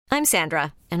I'm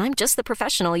Sandra, and I'm just the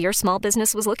professional your small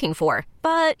business was looking for.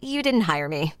 But you didn't hire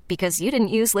me because you didn't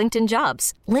use LinkedIn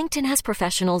Jobs. LinkedIn has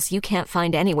professionals you can't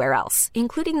find anywhere else,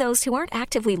 including those who aren't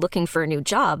actively looking for a new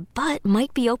job, but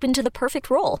might be open to the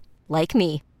perfect role, like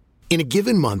me. In a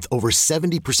given month, over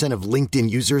 70% of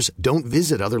LinkedIn users don't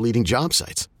visit other leading job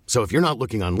sites. So if you're not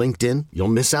looking on LinkedIn, you'll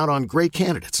miss out on great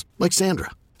candidates like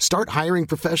Sandra. Start hiring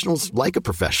professionals like a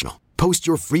professional. Post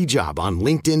your free job on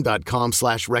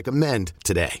linkedin.com/recommend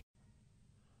today.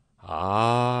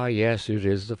 Ah, yes, it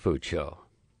is the Food Show.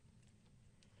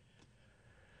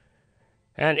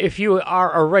 And if you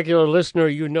are a regular listener,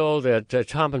 you know that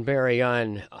Tom and Mary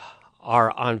Ann are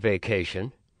on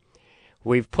vacation.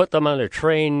 We've put them on a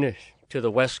train to the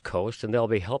West Coast, and they'll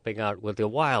be helping out with the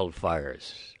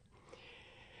wildfires.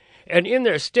 And in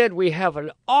their stead, we have an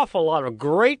awful lot of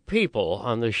great people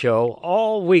on the show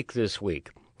all week this week.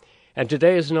 And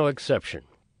today is no exception.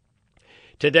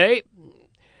 Today,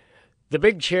 the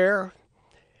big chair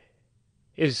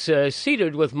is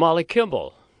seated with Molly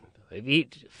Kimball of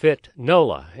Eat Fit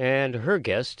NOLA and her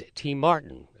guest, T.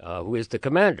 Martin, who is the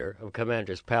commander of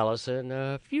Commander's Palace and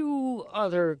a few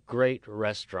other great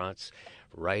restaurants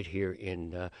right here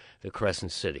in the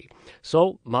Crescent City.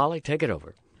 So, Molly, take it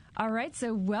over. All right,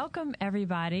 so welcome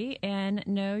everybody, and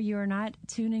no, you are not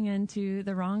tuning into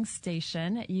the wrong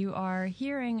station. You are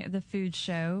hearing the Food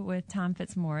Show with Tom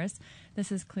Fitzmaurice.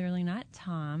 This is clearly not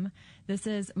Tom. This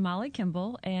is Molly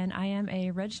Kimball, and I am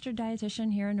a registered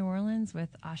dietitian here in New Orleans with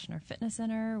Ochsner Fitness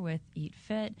Center, with Eat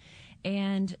Fit,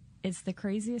 and it's the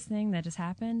craziest thing that has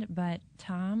happened, but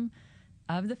Tom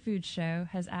of the Food Show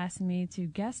has asked me to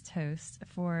guest host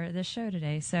for the show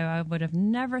today, so I would have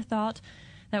never thought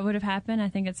that would have happened. I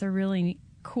think it's a really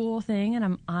cool thing, and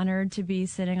I'm honored to be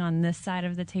sitting on this side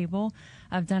of the table.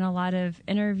 I've done a lot of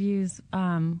interviews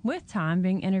with Tom,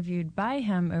 being interviewed by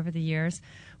him over the years,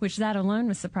 which that alone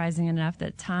was surprising enough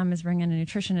that Tom is bringing a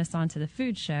nutritionist onto the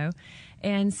Food Show.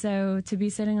 And so to be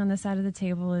sitting on this side of the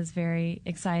table is very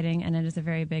exciting, and it is a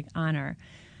very big honor.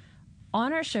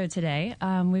 On our show today,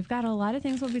 we've got a lot of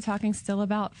things. We'll be talking still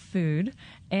about food,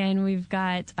 and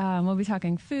we'll be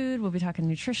talking food, we'll be talking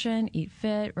nutrition, Eat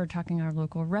Fit, we're talking our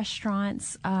local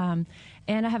restaurants, and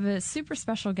I have a super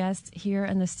special guest here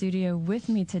in the studio with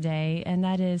me today, and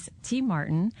that is T.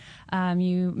 Martin.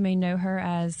 You may know her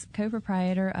as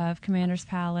co-proprietor of Commander's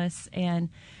Palace, and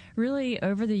really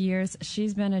over the years,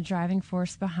 she's been a driving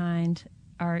force behind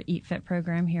our Eat Fit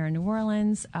program here in New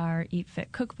Orleans, our Eat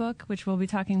Fit cookbook, which we'll be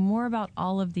talking more about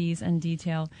all of these in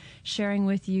detail, sharing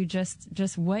with you just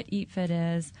what Eat Fit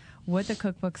is, what the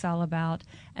cookbook's all about.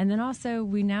 And then also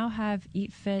we now have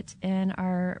Eat Fit in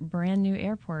our brand new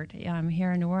airport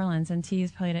here in New Orleans, and T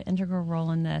has played an integral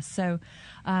role in this. So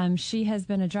she has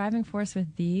been a driving force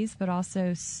with these, but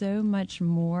also so much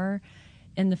more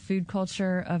in the food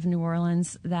culture of New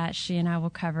Orleans that she and I will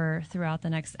cover throughout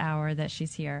the next hour that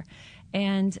she's here.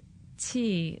 And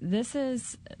T, this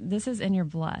is in your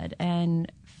blood, and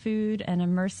food and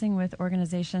immersing with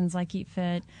organizations like Eat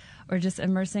Fit, or just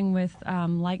immersing with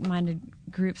like-minded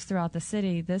groups throughout the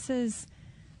city. This has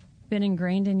been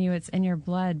ingrained in you. It's in your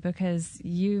blood because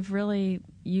you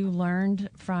learned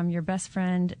from your best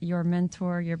friend, your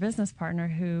mentor, your business partner,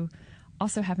 who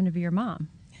also happened to be your mom.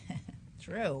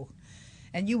 True.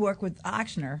 And you work with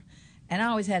Ochsner. And I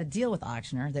always had a deal with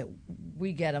Ochsner that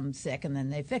we get them sick and then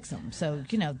they fix them. So,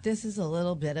 this is a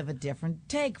little bit of a different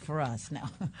take for us now.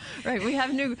 Right. We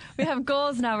have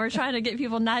goals now. We're trying to get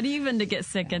people not even to get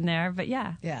sick in there. But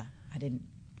yeah. Yeah. I didn't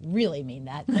really mean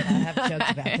that, but I have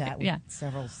jokes about that with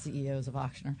several CEOs of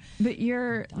Ochsner. But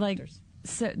you're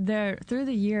so there, through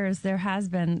the years, there has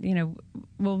been,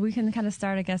 we can kind of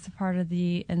start, I guess, a part of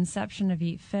the inception of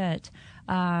Eat Fit.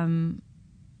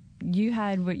 You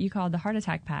had what you called the heart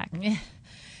attack pack. Yeah.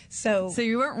 So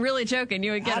you weren't really joking.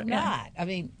 You would get I'm not. I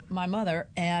mean, my mother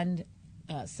and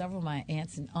several of my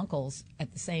aunts and uncles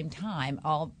at the same time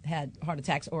all had heart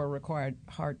attacks or required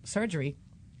heart surgery.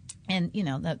 And,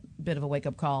 that bit of a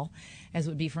wake-up call, as it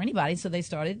would be for anybody. So they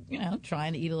started,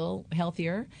 trying to eat a little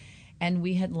healthier. And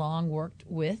we had long worked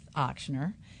with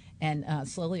Ochsner. And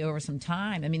slowly over some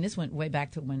time, I mean, this went way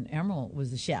back to when Emerald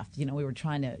was the chef. We were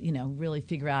trying to, really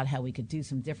figure out how we could do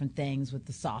some different things with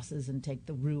the sauces and take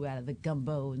the roux out of the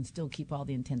gumbo and still keep all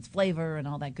the intense flavor and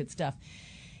all that good stuff.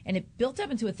 And it built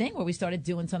up into a thing where we started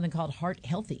doing something called Heart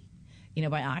Healthy,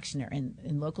 by Ochsner.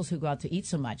 And locals who go out to eat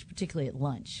so much, particularly at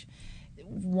lunch,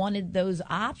 wanted those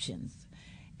options.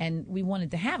 And we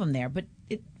wanted to have them there, but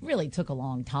it really took a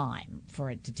long time for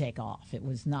it to take off. It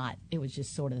was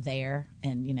just sort of there,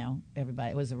 and, everybody,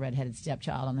 it was a redheaded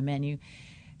stepchild on the menu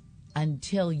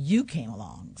until you came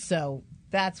along. So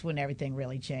that's when everything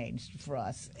really changed for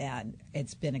us, and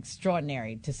it's been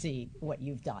extraordinary to see what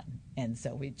you've done. And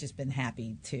so we've just been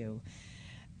happy to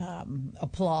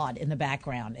applaud in the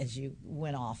background as you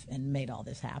went off and made all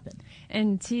this happen.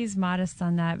 And T's modest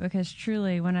on that, because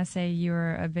truly, when I say you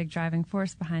were a big driving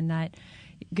force behind that,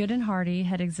 Good and Hearty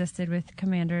had existed with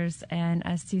Commanders, and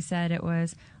as T said, it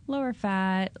was lower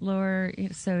fat, lower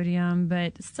sodium,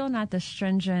 but still not the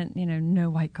stringent, no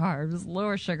white carbs,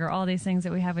 lower sugar, all these things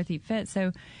that we have with Eat Fit.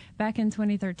 So back in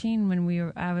 2013,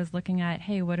 when I was looking at,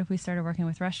 hey, what if we started working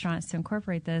with restaurants to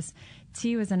incorporate this?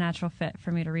 T was a natural fit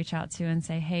for me to reach out to and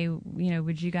say, hey,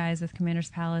 would you guys with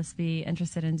Commander's Palace be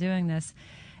interested in doing this?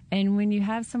 And when you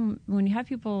have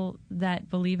people that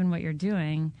believe in what you're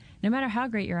doing, no matter how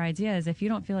great your idea is, if you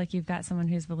don't feel like you've got someone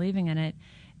who's believing in it,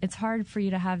 it's hard for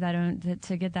you to have that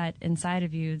to get that inside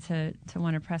of you to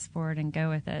want to press forward and go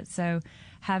with it. So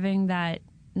having that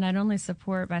not only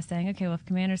support by saying, okay, well, if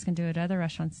Commanders can do it, other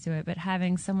restaurants do it, but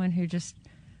having someone who just,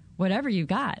 whatever you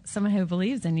got, someone who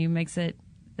believes in you makes it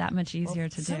that much easier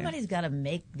to do. Somebody's got to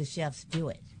make the chefs do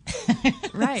it.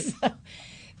 Right. So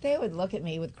they would look at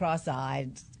me with crossed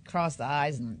eyes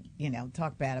and,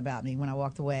 talk bad about me when I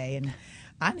walked away. And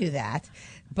I knew that.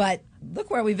 But look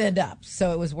where we've ended up.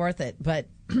 So it was worth it. But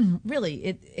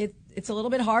really, it's a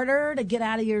little bit harder to get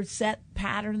out of your set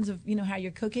patterns of, how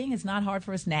you're cooking. It's not hard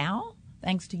for us now,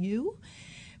 thanks to you.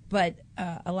 But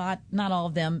not all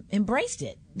of them embraced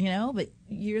it, But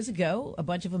years ago, a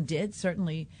bunch of them did.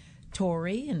 Certainly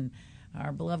Tori and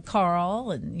our beloved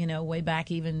Carl and, way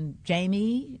back even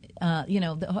Jamie,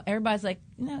 everybody's like,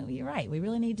 no, you're right. We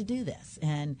really need to do this.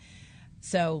 And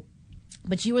so,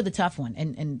 but you were the tough one.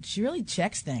 And she really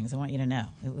checks things. I want you to know.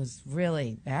 It was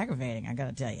really aggravating. I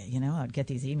got to tell you, I'd get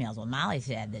these emails. Well, Molly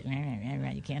said that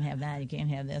you can't have that. You can't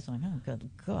have this. I'm like, oh, good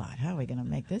God, how are we going to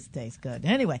make this taste good?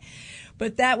 Anyway,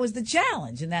 but that was the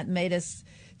challenge. And that made us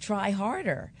try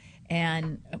harder.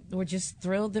 And we're just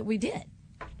thrilled that we did.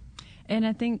 And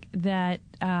I think that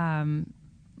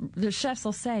the chefs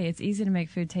will say it's easy to make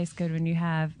food taste good when you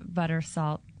have butter,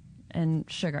 salt, and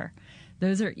sugar.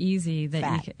 Those are easy that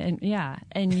Fat. you can,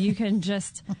 and you can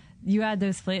just you add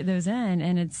those in,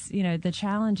 and it's the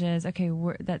challenge is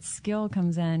that skill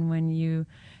comes in when you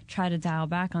try to dial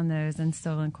back on those and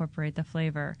still incorporate the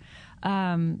flavor.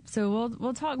 So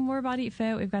we'll talk more about Eat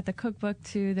Fit. We've got the cookbook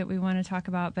too that we want to talk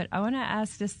about, but I want to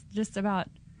ask just about.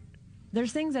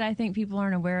 There's things that I think people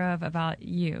aren't aware of about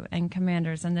you and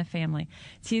Commanders and the family.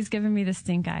 T's giving me the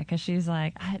stink eye because she's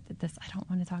like, I don't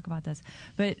want to talk about this.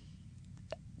 But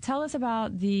tell us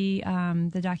about the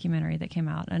documentary that came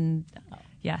out. And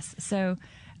yes, so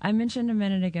I mentioned a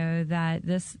minute ago that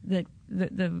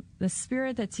the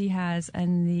spirit that T has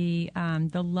and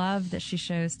the love that she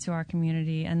shows to our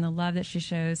community and the love that she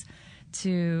shows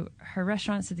to her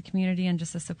restaurants, to the community, and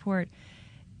just the support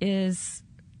is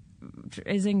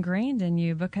ingrained in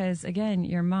you because, again,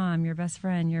 your mom, your best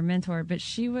friend, your mentor, but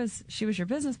she was your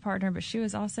business partner, but she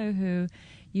was also who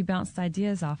you bounced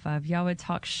ideas off of. Y'all would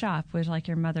talk shop, which like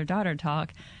your mother-daughter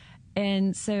talk.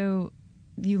 And so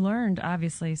you learned,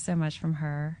 obviously, so much from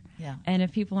her. Yeah. And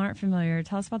if people aren't familiar,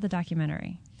 tell us about the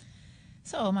documentary.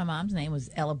 So my mom's name was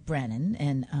Ella Brennan,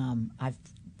 and I've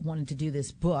wanted to do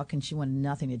this book, and she wanted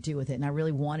nothing to do with it. And I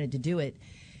really wanted to do it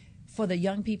for the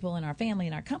young people in our family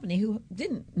and our company who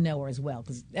didn't know her as well,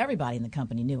 because everybody in the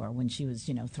company knew her when she was,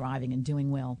 thriving and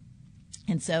doing well.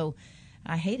 And so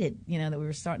I hated, that we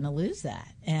were starting to lose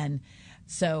that. And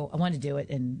so I wanted to do it,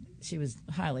 and she was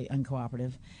highly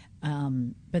uncooperative.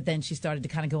 But then she started to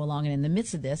kind of go along, and in the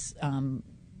midst of this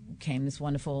came this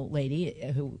wonderful lady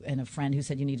and a friend who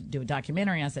said, you need to do a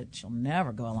documentary. And I said, she'll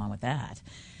never go along with that.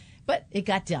 But it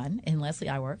got done, and Leslie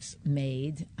Iwerks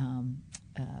made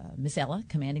Miss Ella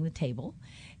Commanding the Table,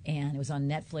 and it was on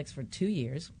Netflix for 2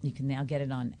 years. You can now get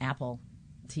it on Apple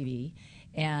TV,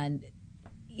 and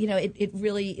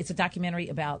it's a documentary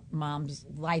about Mom's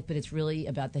life, but it's really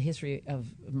about the history of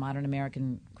modern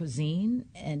American cuisine,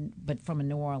 but from a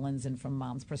New Orleans and from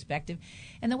Mom's perspective,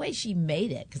 and the way she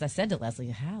made it. Because I said to Leslie,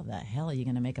 "How the hell are you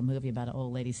going to make a movie about an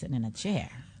old lady sitting in a chair?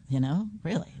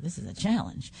 Really, this is a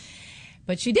challenge."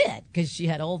 But she did, because she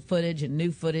had old footage and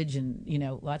new footage and,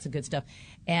 lots of good stuff.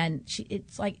 And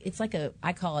it's like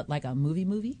I call it like a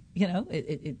movie,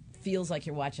 It feels like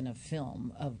you're watching a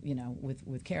film of,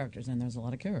 with characters, and there's a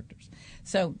lot of characters.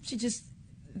 So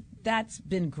that's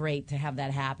been great to have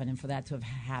that happen, and for that to have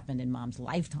happened in Mom's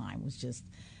lifetime was just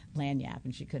lagniappe,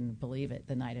 and she couldn't believe it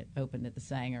the night it opened at the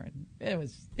Sanger. And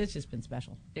it's just been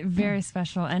special. Very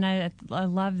special. And I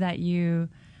love that you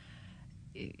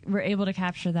were able to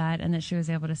capture that, and that she was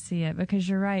able to see it. Because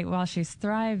you're right, while she's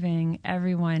thriving,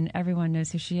 everyone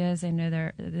knows who she is. They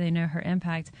know her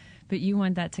impact. But you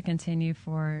want that to continue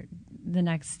for the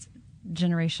next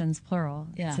generations, plural,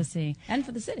 to see, and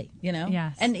for the city, you know.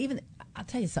 Yes. And even I'll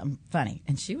tell you something funny,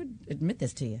 and she would admit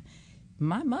this to you.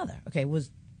 My mother,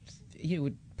 was, you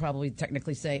would probably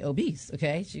technically say obese.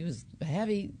 Okay, she was a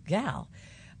heavy gal.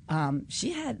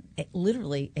 She had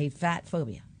literally a fat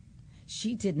phobia.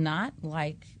 She did not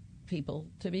like people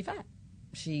to be fat.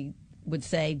 She would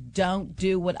say, "Don't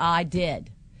do what I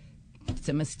did. It's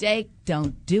a mistake.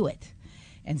 Don't do it."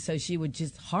 And so she would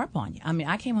just harp on you. I mean,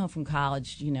 I came home from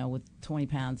college, with 20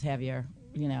 pounds heavier,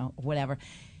 whatever.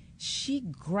 She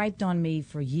griped on me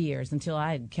for years until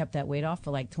I had kept that weight off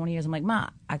for like 20 years. I'm like, "Ma,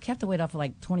 I kept the weight off for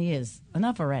like 20 years.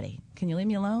 Enough already. Can you leave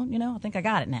me alone? I think I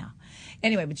got it now."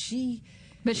 Anyway, but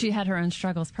she had her own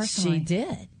struggles personally. She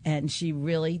did. And she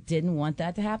really didn't want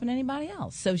that to happen to anybody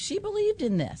else. So she believed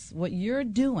in this, what you're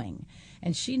doing.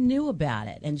 And she knew about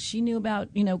it. And she knew about,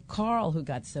 Carl, who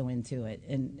got so into it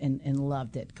and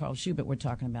loved it. Carl Schubert, we're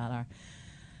talking about, our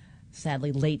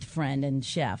sadly late friend and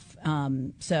chef.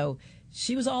 So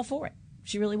she was all for it.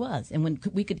 She really was. And when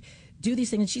we could do these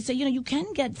things, and she'd say, you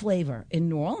can get flavor in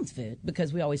New Orleans food,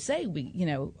 because we always say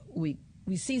we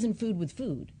season food with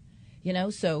food,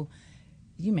 so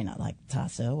you may not like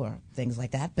tasso or things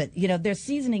like that, but they're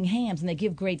seasoning hams and they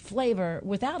give great flavor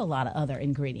without a lot of other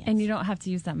ingredients. And you don't have to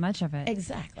use that much of it.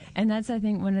 Exactly. And that's, I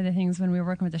think, one of the things when we were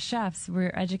working with the chefs,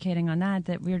 we're educating on that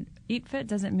Eat Fit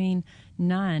doesn't mean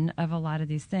none of a lot of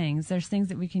these things. There's things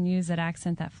that we can use that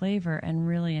accent that flavor and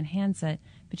really enhance it,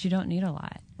 but you don't need a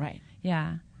lot. Right.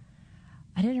 Yeah.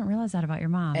 I didn't realize that about your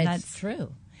mom. That's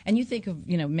true. And you think of,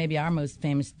 maybe our most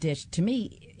famous dish, to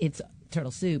me, it's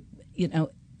turtle soup.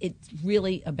 It's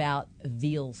really about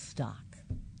veal stock.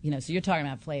 So you're talking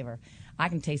about flavor. I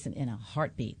can taste it in a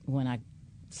heartbeat when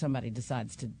somebody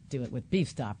decides to do it with beef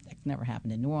stock. That never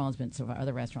happened in New Orleans, but some of our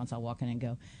other restaurants, I'll walk in and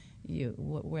go,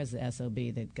 where's the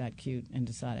SOB that got cute and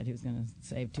decided he was going to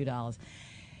save $2?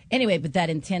 Anyway, but that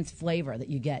intense flavor that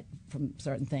you get from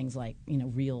certain things like,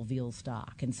 real veal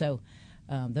stock. And so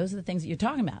those are the things that you're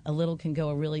talking about. A little can go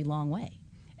a really long way.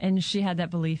 And she had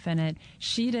that belief in it.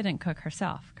 She didn't cook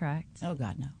herself, correct? Oh,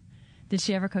 God, no. Did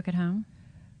she ever cook at home?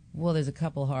 Well, there's a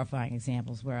couple horrifying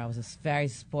examples where I was a very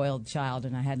spoiled child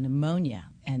and I had pneumonia,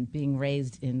 and being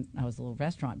raised I was a little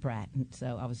restaurant brat, and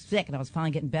so I was sick and I was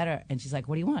finally getting better, and she's like,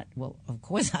 "What do you want?" Well, of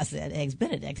course I said Eggs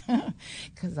Benedict,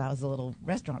 because I was a little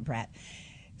restaurant brat.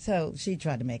 So she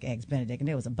tried to make Eggs Benedict, and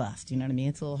it was a bust. You know what I mean?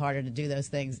 It's a little harder to do those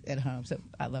things at home. So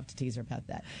I love to tease her about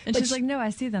that. And she's like, "No, I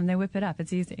see them. They whip it up.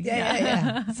 It's easy."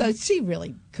 Yeah. So she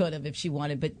really could have if she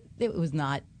wanted, but it was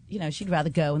not. She'd rather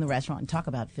go in the restaurant and talk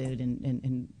about food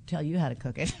and tell you how to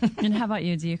cook it. And how about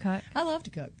you? Do you cook? I love to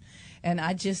cook. And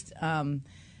I just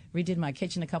redid my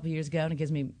kitchen a couple years ago, and it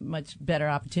gives me much better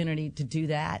opportunity to do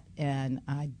that. And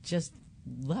I just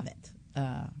love it.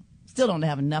 Still don't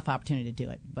have enough opportunity to do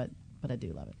it, but I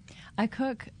do love it. I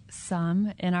cook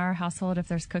some in our household. If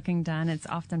there's cooking done, it's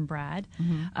often Brad,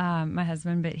 my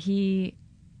husband, but he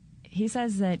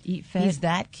says that Eat Fit. He's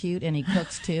that cute, and he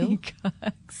cooks too? He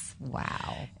cooks.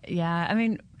 Wow. Yeah. I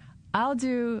mean, I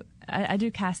do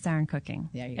cast iron cooking.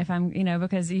 Yeah, if I'm,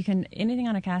 because you can, anything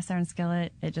on a cast iron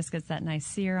skillet, it just gets that nice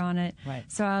sear on it. Right.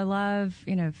 So I love,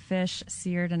 fish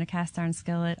seared in a cast iron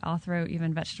skillet. I'll throw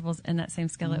even vegetables in that same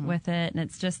skillet with it. And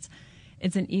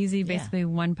it's an easy, basically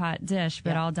one pot dish,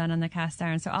 but all done on the cast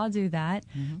iron. So I'll do that,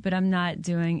 but I'm not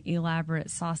doing elaborate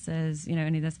sauces,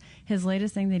 any of this. His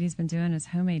latest thing that he's been doing is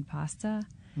homemade pasta.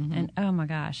 And oh my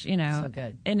gosh, so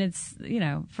good. And it's,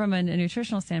 from a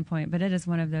nutritional standpoint, but it is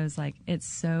one of those, like, it's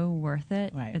so worth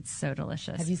it. Right. It's so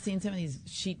delicious. Have you seen some of these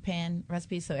sheet pan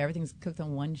recipes? So everything's cooked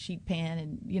on one sheet pan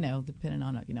and, depending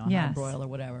on, a high broil or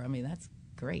whatever. I mean, that's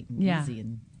great and easy.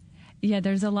 And yeah,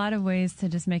 there's a lot of ways to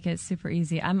just make it super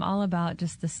easy. I'm all about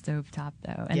just the stovetop,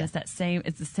 though. And it's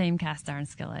the same cast iron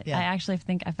skillet. Yeah. I actually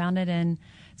think I found it in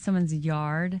someone's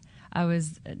yard. I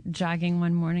was jogging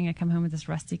one morning. I come home with this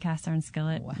rusty cast iron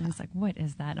skillet. Wow. And I was like, what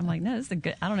is that? I'm like, no, this is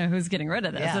I don't know who's getting rid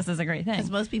of this. Yeah. This is a great thing. Because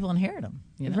most people inherit them.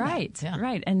 Right,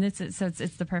 right. And it's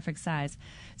the perfect size.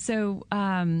 So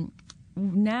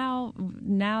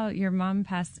now your mom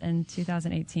passed in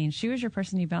 2018. She was your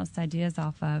person you bounced ideas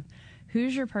off of.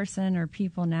 Who's your person or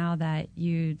people now that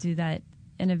you do that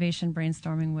innovation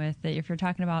brainstorming with, that if you're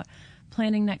talking about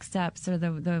planning next steps or the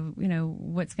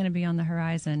what's going to be on the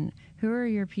horizon, who are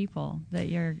your people that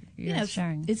you're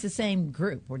sharing? It's the same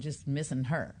group. We're just missing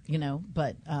her,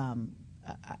 but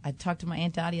I talk to my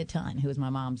Aunt Dottie a ton, who is my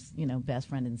mom's, best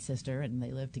friend and sister, and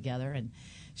they live together, and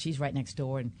she's right next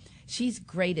door, and she's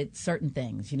great at certain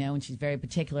things, and she's very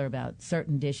particular about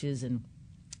certain dishes and,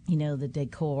 the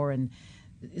decor and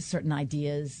certain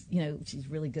ideas. She's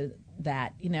really good at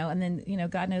that, and then,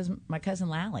 God knows my cousin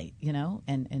Lally,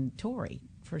 and Tori,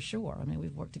 for sure. I mean,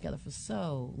 we've worked together for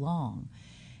so long.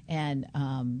 And,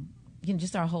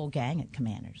 just our whole gang at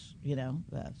Commanders,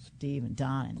 Steve and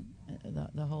Don and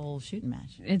the whole shooting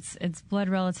match. It's blood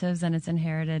relatives and it's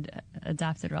inherited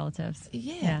adopted relatives.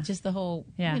 Yeah. Just the whole,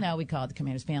 we call it the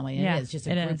Commanders family. And it is just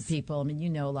a group of people. I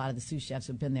mean, a lot of the sous chefs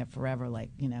have been there forever, like,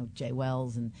 Jay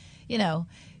Wells. And,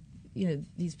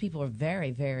 these people are very,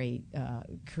 very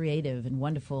creative and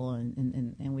wonderful.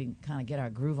 And we kind of get our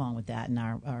groove on with that. And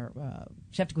our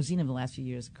chef de cuisine of the last few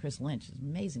years, Chris Lynch, is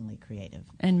amazingly creative.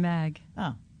 And Meg.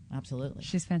 Oh. Absolutely.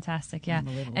 She's fantastic, yeah.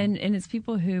 And it's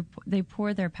people who, they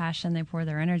pour their passion, they pour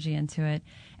their energy into it,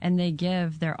 and they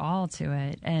give their all to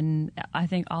it. And I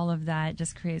think all of that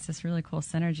just creates this really cool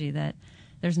synergy that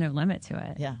there's no limit to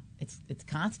it. Yeah, it's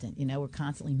constant. We're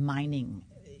constantly mining,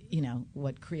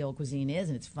 what Creole cuisine is,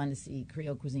 and it's fun to see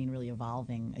Creole cuisine really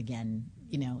evolving again,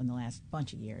 in the last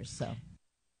bunch of years. So.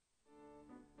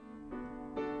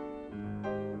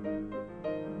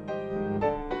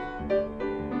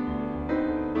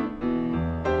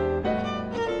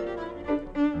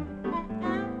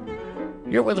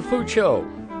 You're with the Food Show,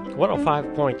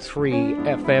 105.3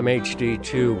 FM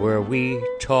HD2, where we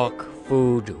talk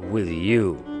food with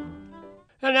you.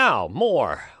 And now,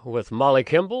 more with Molly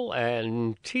Kimball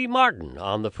and T. Martin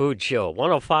on the Food Show,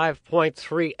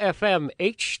 105.3 FM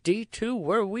HD2,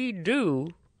 where we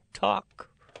do talk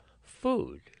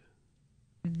food.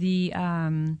 The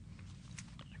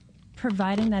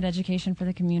providing that education for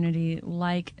the community,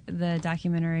 like the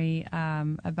documentary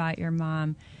about your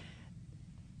mom.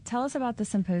 Tell us about the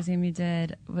symposium you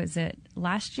did. Was it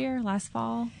last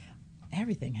fall?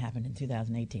 Everything happened in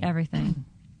 2018. Everything.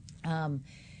 I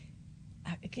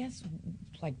guess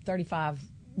like 35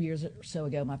 years or so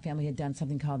ago, my family had done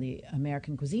something called the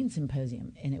American Cuisine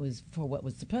Symposium, and it was for what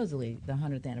was supposedly the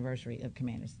 100th anniversary of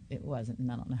Commanders. It wasn't, and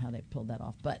I don't know how they pulled that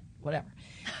off, but whatever.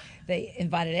 They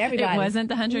invited everybody. It wasn't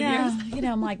the 100 years?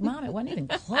 I'm like, Mom, it wasn't even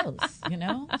close,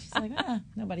 She's like,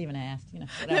 nobody even asked,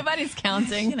 whatever. Nobody's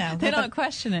counting. They don't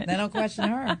question it. They don't question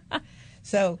her.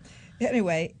 So,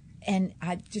 anyway, and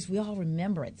we all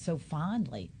remember it so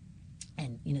fondly.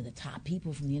 And, the top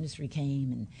people from the industry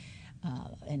came,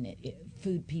 and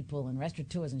food people and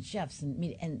restaurateurs and chefs and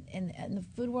the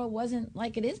food world wasn't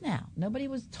like it is now. Nobody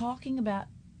was talking about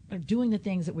or doing the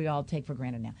things that we all take for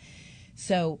granted now.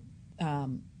 So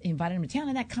invited him to town,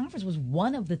 and that conference was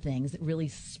one of the things that really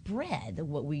spread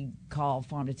what we call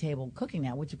farm-to-table cooking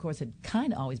now, which, of course, had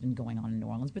kind of always been going on in New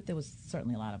Orleans, but there was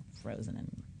certainly a lot of frozen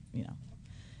and,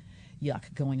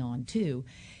 yuck going on, too.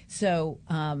 So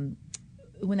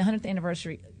when the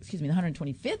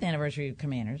 125th anniversary of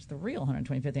Commanders, the real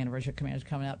 125th anniversary of Commanders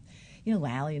coming up,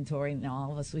 Lally and Tori and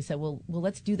all of us, we said, well,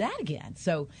 let's do that again.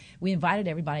 So we invited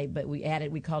everybody, but we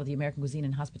called it the American Cuisine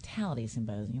and Hospitality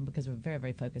Symposium because we're very,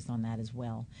 very focused on that as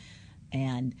well.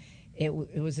 And it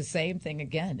was the same thing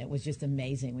again. It was just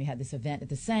amazing. We had this event at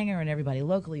the Sanger, and everybody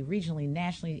locally, regionally,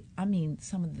 nationally. I mean,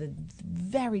 some of the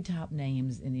very top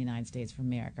names in the United States from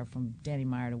America, from Danny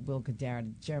Meyer to Will Cadara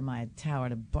to Jeremiah Tower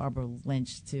to Barbara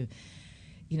Lynch to,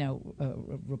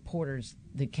 reporters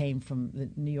that came from the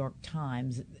New York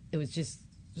Times. It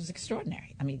was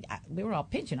extraordinary. I mean, we were all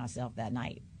pinching ourselves that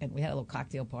night, and we had a little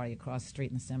cocktail party across the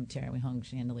street in the cemetery. We hung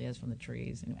chandeliers from the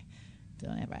trees. Anyway.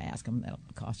 Don't ever ask them. That'll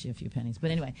cost you a few pennies. But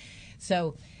anyway,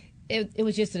 so it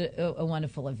was just a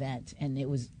wonderful event, and it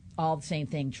was all the same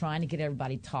thing, trying to get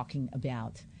everybody talking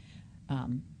about,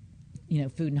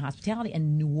 food and hospitality,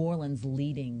 and New Orleans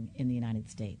leading in the United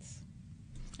States.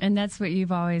 And that's what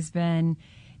you've always been.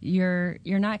 You're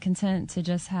not content to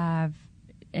just have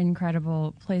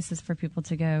incredible places for people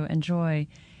to go enjoy.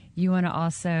 You want to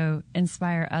also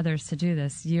inspire others to do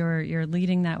this. You're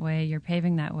leading that way. You're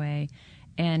paving that way.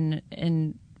 And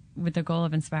with the goal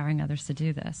of inspiring others to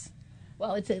do this.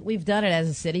 Well, we've done it as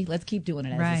a city. Let's keep doing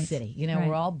it as a city. Right.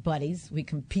 We're all buddies. We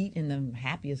compete in the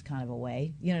happiest kind of a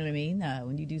way. You know what I mean?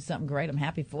 When you do something great, I'm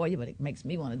happy for you, but it makes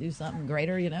me want to do something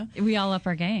greater, We all up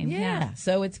our game. Yeah.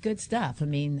 So it's good stuff. I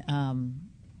mean,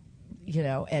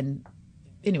 and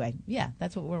anyway,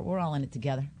 that's what we're all in it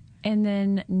together. And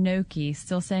then Gnocchi,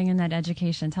 still staying in that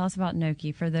education. Tell us about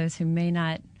Gnocchi for those who may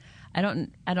not. I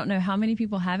don't know how many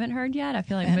people haven't heard yet. I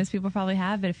feel like most people probably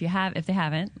have, but if they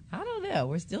haven't, I don't know.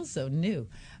 We're still so new.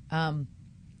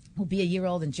 We'll be a year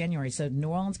old in January. So New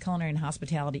Orleans Culinary and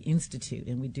Hospitality Institute,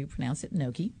 and we do pronounce it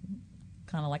Gnocchi,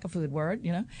 kind of like a food word,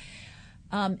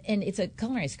 And it's a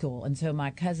culinary school, and so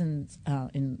my cousin's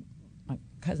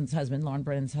husband, Lauren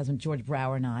Brennan's husband, George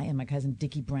Brower, and I, and my cousin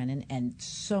Dickie Brennan, and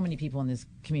so many people in this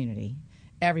community,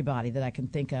 everybody that I can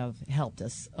think of helped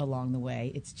us along the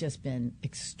way. It's just been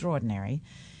extraordinary,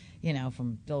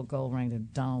 from Bill Goldring to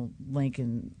Donald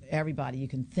Lincoln, everybody you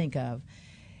can think of.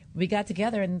 We got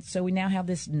together, and so we now have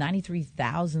this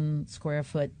 93,000 square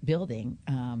foot building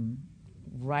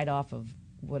right off of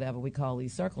whatever we call Lee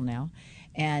Circle now,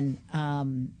 and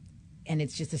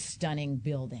it's just a stunning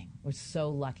building. We're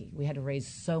so lucky. We had to raise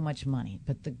so much money,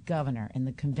 but the governor and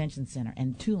the convention center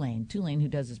and Tulane, who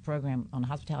does this program on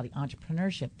hospitality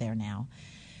entrepreneurship there now.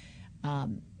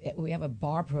 We have a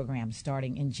bar program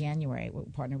starting in January. We're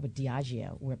partnered with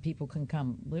Diageo, where people can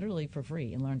come literally for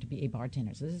free and learn to be a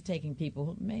bartender. So this is taking people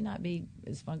who may not be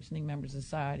as functioning members of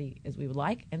society as we would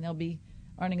like, and they'll be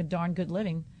earning a darn good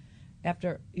living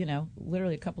after,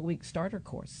 literally a couple of weeks starter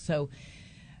course. So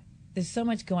there's so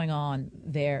much going on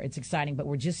there. It's exciting, but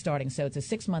we're just starting. So it's a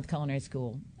 6-month culinary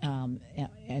school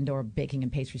and or baking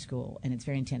and pastry school, and it's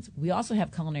very intense. We also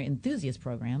have culinary enthusiast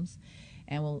programs,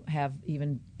 and we'll have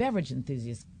even beverage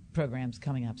enthusiast programs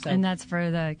coming up. So, and that's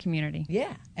for the community.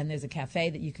 Yeah, and there's a cafe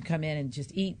that you can come in and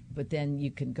just eat, but then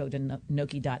you can go to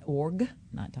Noki.org,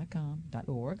 not .com,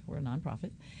 .org. We're a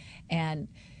nonprofit. And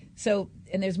so,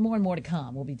 and there's more and more to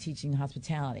come. We'll be teaching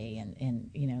hospitality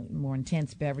and more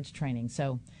intense beverage training.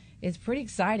 So it's pretty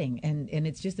exciting, and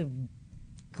it's just a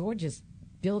gorgeous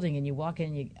building, and you walk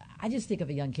in, I just think of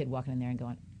a young kid walking in there and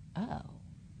going, oh,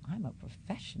 I'm a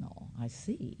professional. I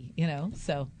see,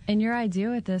 so. And your idea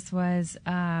with this was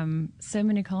so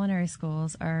many culinary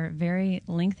schools are very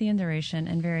lengthy in duration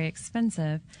and very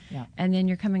expensive. Yeah. And then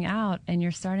you're coming out and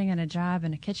you're starting at a job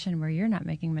in a kitchen where you're not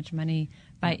making much money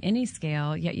by any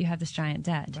scale, yet you have this giant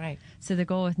debt. Right. So the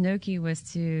goal with Noki was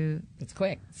to... It's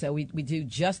quick. So we do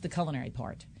just the culinary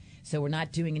part. So we're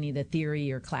not doing any of the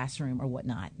theory or classroom or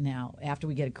whatnot. Now, after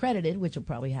we get accredited, which will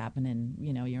probably happen in,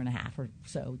 a year and a half or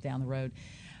so down the road,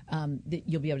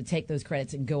 you'll be able to take those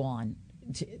credits and go on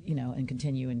to, and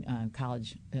continue in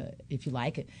college if you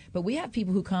like it. But we have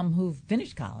people who come who've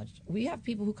finished college. We have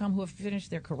people who come who have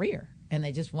finished their career, and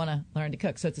they just want to learn to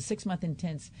cook. So it's a 6-month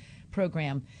intense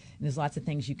program, and there's lots of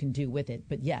things you can do with it.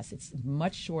 But yes, it's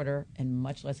much shorter and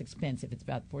much less expensive. It's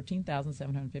about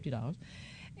 $14,750,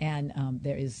 and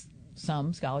there is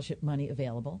some scholarship money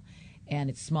available. And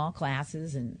it's small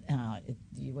classes, and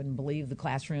you wouldn't believe the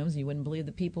classrooms. You wouldn't believe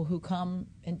the people who come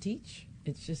and teach.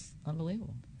 It's just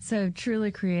unbelievable. So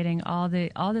truly creating all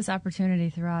this opportunity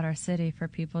throughout our city for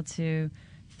people to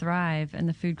thrive in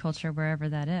the food culture wherever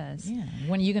that is. Yeah.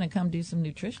 When are you going to come do some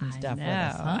nutrition stuff with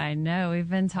us? Huh? I know. We've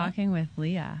been talking with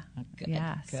Leah. Oh, good,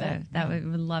 yeah. Good. So that we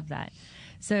would love that.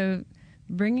 So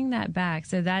bringing that back.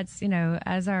 So that's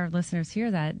as our listeners hear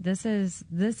that, this is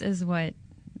what.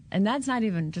 And that's not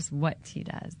even just what he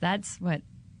does. That's what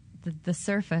the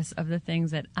surface of the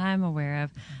things that I'm aware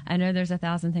of. I know there's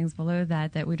 1,000 things below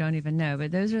that we don't even know.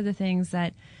 But those are the things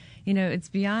that, it's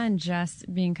beyond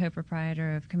just being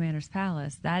co-proprietor of Commander's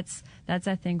Palace. That's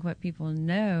I think what people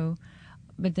know.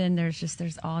 But then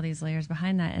there's all these layers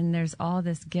behind that, and there's all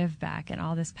this give back and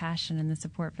all this passion and the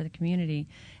support for the community.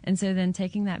 And so then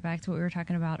taking that back to what we were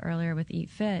talking about earlier with Eat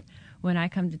Fit, when I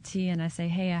come to T and I say,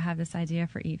 hey, I have this idea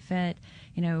for Eat Fit,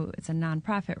 it's a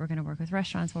nonprofit. We're going to work with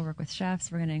restaurants. We'll work with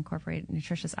chefs. We're going to incorporate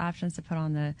nutritious options to put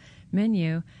on the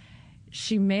menu.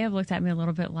 She may have looked at me a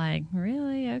little bit like,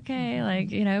 really? Okay.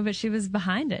 But she was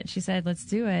behind it. She said, let's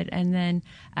do it. And then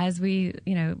as we,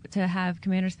 to have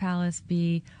Commander's Palace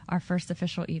be our first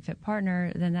official Eat Fit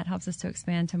partner, then that helps us to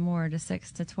expand to more, to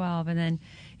 6 to 12. And then,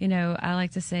 I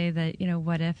like to say that,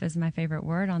 what if is my favorite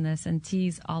word on this, and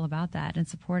T's all about that and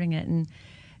supporting it. And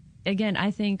again,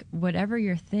 I think whatever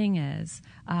your thing is,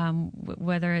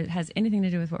 whether it has anything to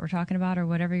do with what we're talking about or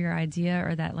whatever your idea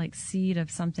or that seed of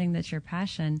something that's your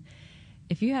passion,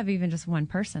 if you have even just one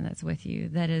person that's with you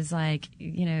that is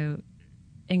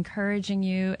encouraging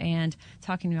you and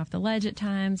talking you off the ledge at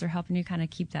times or helping you kind of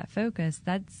keep that focus,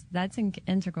 that's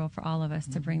integral for all of us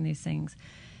to bring these things.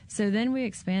 So then we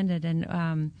expanded,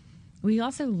 and we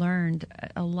also learned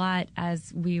a lot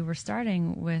as we were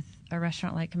starting with a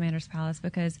restaurant like Commander's Palace,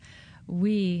 because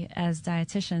we as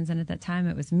dietitians, and at that time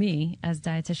it was me as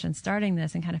dietitian starting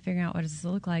this and kind of figuring out what does this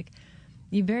look like,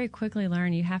 you very quickly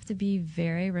learn you have to be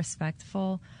very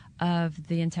respectful of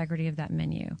the integrity of that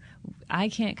menu. I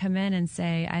can't come in and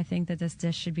say, I think that this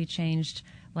dish should be changed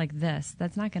like this.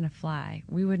 That's not going to fly.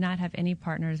 We would not have any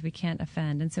partners we can't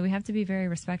offend. And so we have to be very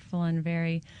respectful and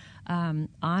very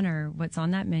honor what's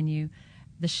on that menu,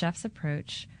 the chef's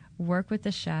approach, work with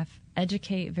the chef,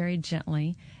 educate very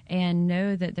gently, and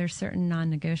know that there's certain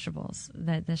non-negotiables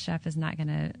that the chef is not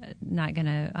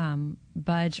gonna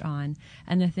budge on,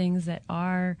 and the things that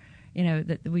are,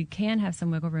 that we can have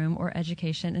some wiggle room or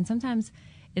education. And sometimes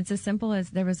it's as simple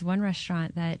as there was one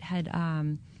restaurant that had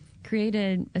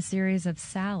created a series of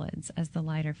salads as the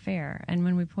lighter fare, and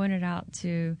when we pointed out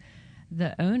to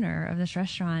the owner of this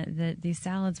restaurant that these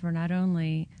salads were not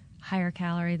only higher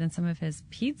calorie than some of his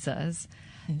pizzas,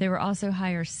 they were also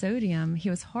higher sodium, he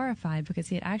was horrified because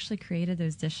he had actually created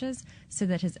those dishes so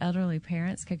that his elderly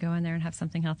parents could go in there and have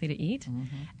something healthy to eat.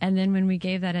 And then when we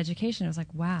gave that education, it was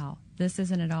like, wow, this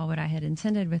isn't at all what I had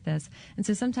intended with this. And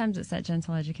so sometimes it's that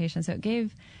gentle education. So it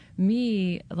gave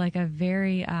me like a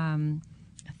very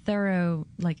thorough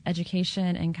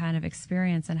education and kind of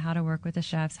experience on how to work with the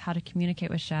chefs, how to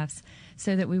communicate with chefs,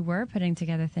 so that we were putting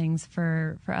together things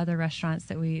for other restaurants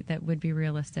that would be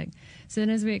realistic. So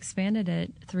then as we expanded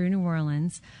it through New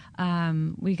Orleans,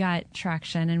 we got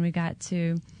traction and we got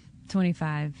to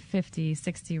 25, 50,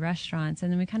 60 restaurants.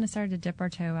 And then we kind of started to dip our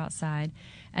toe outside.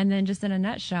 And then just in a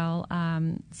nutshell,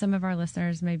 some of our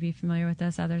listeners may be familiar with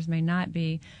this, others may not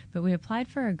be, but we applied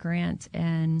for a grant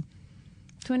in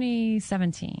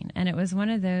 2017, and it was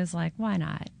one of those why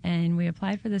not? And we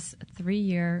applied for this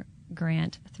 3-year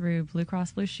grant through Blue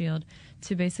Cross Blue Shield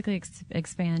to basically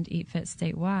expand Eat Fit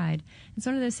statewide. It's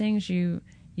one of those things you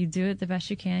do it the best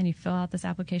you can. You fill out this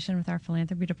application with our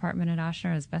philanthropy department at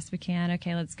Ochsner as best we can.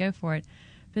 Okay, let's go for it.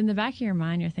 But in the back of your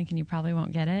mind, you're thinking you probably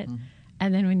won't get it.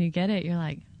 And then when you get it, you're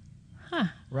like, huh.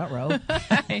 Ruh-roh.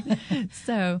 Right.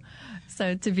 So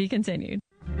to be continued.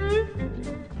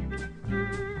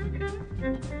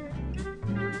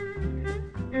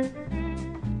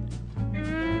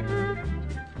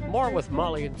 More with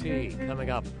Molly and T coming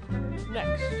up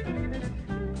next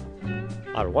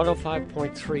on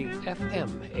 105.3 FM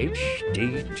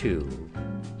HD2.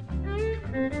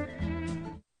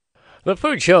 The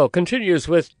Food Show continues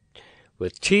with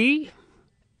T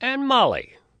and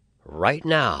Molly right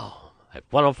now at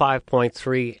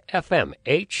 105.3 FM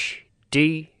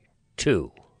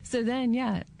HD2. So then,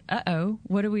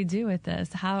 what do we do with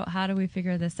this? How do we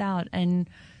figure this out? And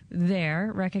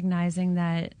recognizing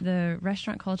that the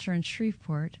restaurant culture in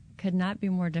Shreveport could not be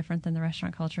more different than the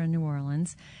restaurant culture in New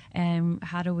Orleans, and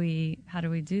how do we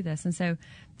do this? And so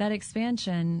that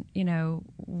expansion, through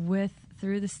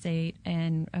the state,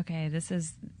 and okay, this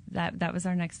is that was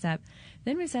our next step.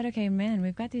 Then we said, okay, man,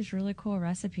 we've got these really cool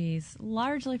recipes,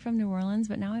 largely from New Orleans,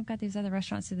 but now we've got these other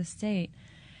restaurants through the state.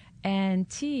 And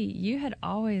T, you had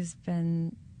always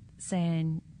been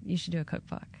saying you should do a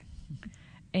cookbook.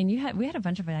 And we had a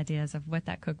bunch of ideas of what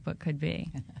that cookbook could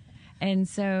be. And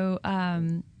so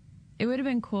it would have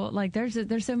been cool.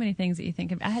 There's so many things that you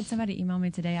think of. I had somebody email me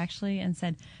today actually and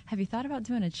said, have you thought about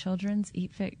doing a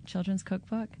Eat Fit children's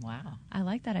cookbook? Wow. I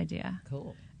like that idea.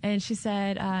 Cool. And she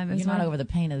said, "You're not over the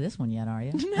pain of this one yet, are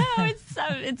you?" No,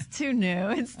 it's too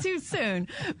new. It's too soon.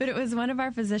 But it was one of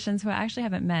our physicians who I actually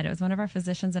haven't met. It was one of our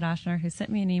physicians at Ochsner who sent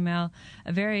me an email,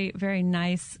 a very, very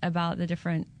nice about the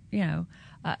different, a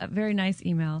very nice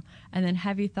email. And then,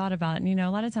 have you thought about it? And,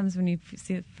 a lot of times when you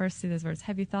first see those words,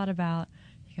 have you thought about,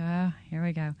 you go, oh, here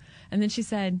we go. And then she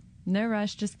said, no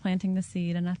rush, just planting the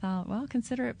seed. And I thought, well,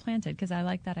 consider it planted, because I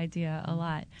like that idea a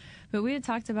lot. But we had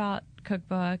talked about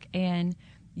cookbook, and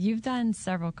you've done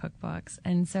several cookbooks.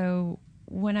 And so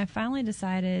when I finally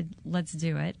decided, let's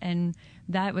do it, and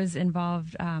that was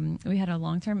involved, we had a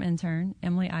long-term intern,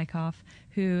 Emily Eichhoff,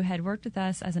 who had worked with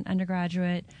us as an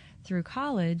undergraduate through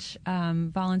college,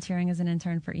 volunteering as an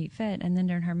intern for Eat Fit. And then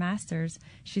during her master's,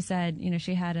 she said,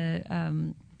 she had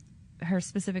her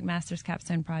specific master's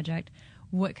capstone project.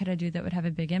 What could I do that would have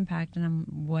a big impact? And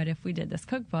what if we did this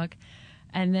cookbook?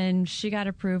 And then she got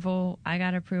approval. I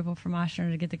got approval from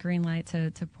Ochsner to get the green light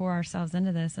to pour ourselves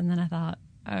into this. And then I thought,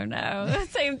 oh no,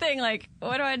 same thing.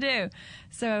 What do I do?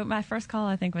 So my first call,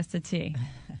 I think, was to T.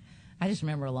 I just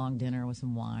remember a long dinner with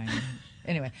some wine.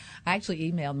 Anyway, I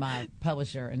actually emailed my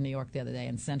publisher in New York the other day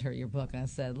and sent her your book. And I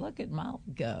said, look at Molly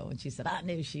go. And she said, I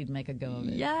knew she'd make a go of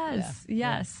it.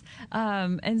 Yes.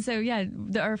 And so,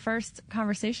 our first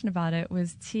conversation about it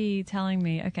was T telling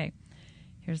me, okay,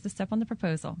 here's the step on the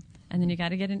proposal. And then you got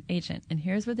to get an agent. And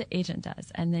here's what the agent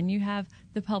does. And then you have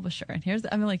the publisher. And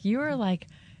you were like,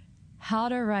 how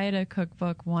to write a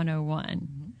cookbook 101.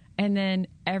 Mm-hmm. And then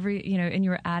and you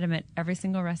were adamant, every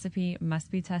single recipe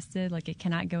must be tested. It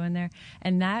cannot go in there.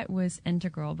 And that was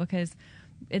integral, because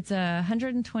it's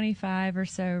 125 or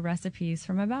so recipes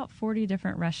from about 40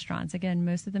 different restaurants. Again,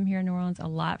 most of them here in New Orleans, a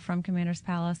lot from Commander's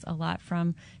Palace, a lot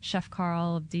from Chef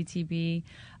Carl of DTB.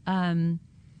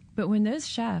 But when those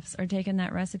chefs are taking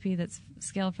that recipe that's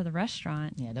scaled for the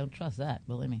restaurant, Yeah, don't trust that,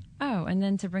 believe me. oh, and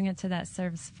then to bring it to that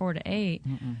serves 4 to 8.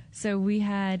 So we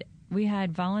had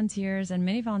volunteers, and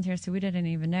many volunteers who we didn't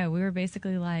even know. We were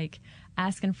basically like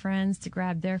asking friends to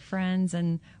grab their friends,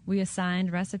 and we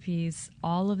assigned recipes.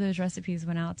 All of those recipes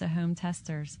went out to home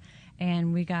testers,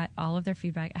 and we got all of their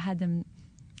feedback. I had them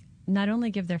not only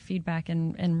give their feedback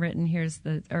in written, here's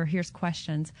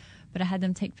questions, but I had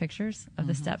them take pictures of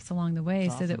the steps along the way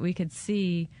so that we could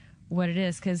see what it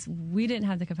is, because we didn't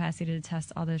have the capacity to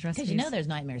test all those recipes. Because you know there's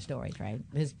nightmare stories, right?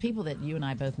 There's people that you and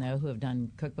I both know who have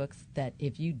done cookbooks that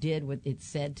if you did what it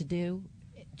said to do,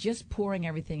 just pouring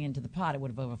everything into the pot, it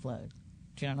would have overflowed.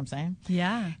 Do you know what I'm saying?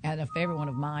 Yeah. And a favorite one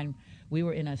of mine, we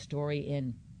were in a story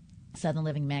in Southern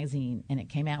Living magazine, and it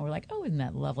came out. We're like, oh, isn't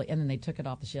that lovely? And then they took it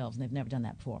off the shelves, and they've never done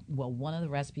that before. Well, one of the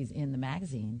recipes in the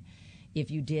magazine, if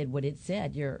you did what it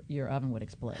said, your oven would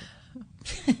explode.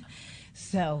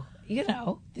 So, you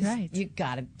know, Right. you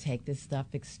got to take this stuff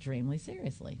extremely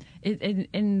seriously.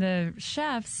 And the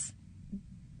chefs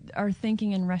are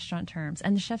thinking in restaurant terms,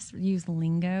 and the chefs use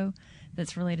lingo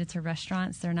that's related to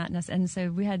restaurants. They're not necessarily, and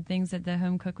so we had things that the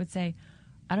home cook would say,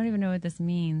 I don't even know what this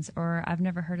means, or I've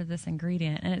never heard of this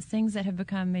ingredient. And it's things that have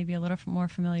become maybe a little more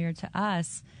familiar to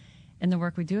us in the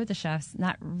work we do with the chefs,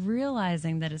 not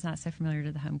realizing that it's not so familiar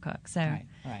to the home cook. So,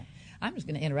 Right. I'm just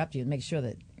going to interrupt you and make sure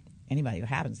that anybody who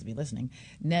happens to be listening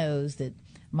knows that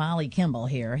Molly Kimball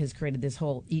here has created this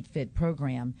whole Eat Fit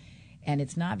program. And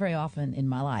it's not very often in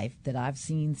my life that I've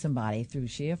seen somebody, through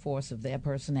sheer force of their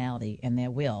personality and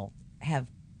their will, have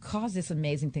caused this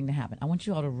amazing thing to happen. I want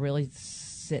you all to really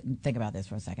sit and think about this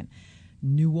for a second.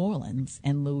 New Orleans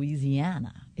and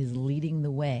Louisiana is leading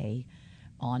the way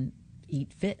on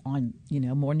Eat Fit, on, you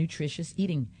know, more nutritious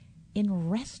eating in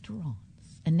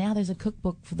restaurants. And now there's a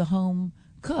cookbook for the home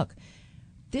cook.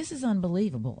 This is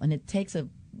unbelievable, and it takes a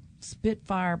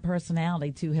spitfire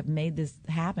personality to have made this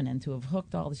happen and to have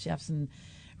hooked all the chefs and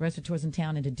restaurateurs in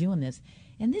town into doing this.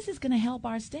 And this is going to help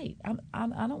our state.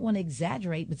 I don't want to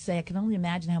exaggerate, but say I can only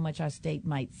imagine how much our state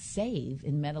might save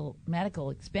in medical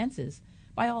expenses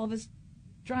by all of us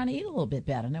trying to eat a little bit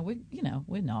better. Now,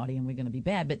 we're naughty and we're going to be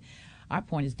bad, but our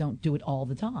point is don't do it all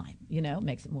the time. You know, it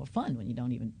makes it more fun when you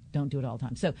don't do it all the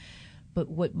time. So, but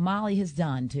what Molly has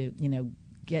done to, you know,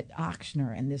 get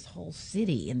Ochsner and this whole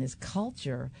city and this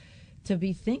culture to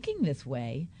be thinking this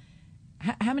way.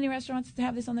 How many restaurants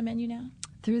have this on the menu now?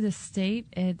 through the state,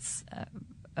 it's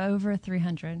over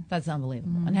 300. That's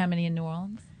unbelievable. Mm-hmm. And how many in New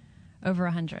Orleans? Over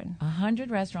 100. 100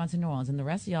 restaurants in New Orleans, and the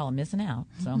rest of y'all are missing out.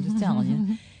 So I'm just telling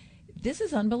you. This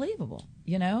is unbelievable.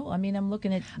 You know, I mean, I'm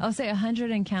looking at... I'll say 100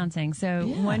 and counting. So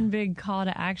one big call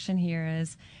to action here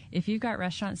is if you've got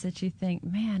restaurants that you think,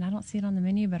 man, I don't see it on the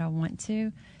menu, but I want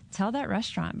to, tell that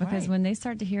restaurant. Because when they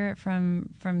start to hear it from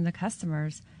the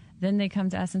customers, then they come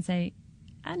to us and say,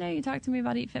 I know you talked to me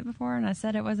about Eat Fit before, and I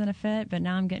said it wasn't a fit, but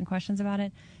now I'm getting questions about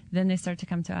it. Then they start to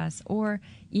come to us. Or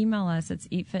email us. It's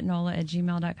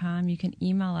eatfitnola@gmail.com. You can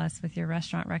email us with your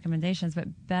restaurant recommendations, but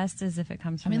best is if it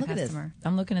comes from the customer. Look at this.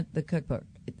 I'm looking at the cookbook.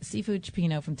 Seafood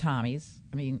cioppino from Tommy's.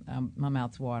 I mean, my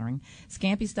mouth's watering.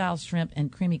 Scampi-style shrimp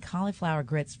and creamy cauliflower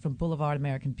grits from Boulevard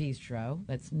American Bistro.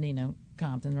 That's Nina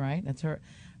Compton, right? That's her.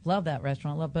 Love that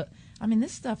restaurant. But, I mean,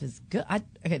 this stuff is good.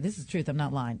 Okay, this is the truth. I'm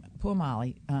not lying. Poor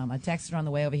Molly. I texted her on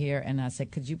the way over here, and I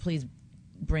said, could you please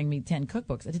bring me 10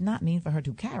 cookbooks? I did not mean for her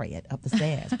to carry it up the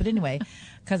stairs. But anyway,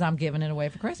 because I'm giving it away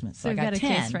for Christmas. So I got 10.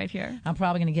 Case right here. I'm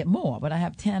probably going to get more, but I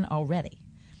have 10 already.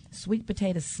 Sweet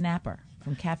potato snapper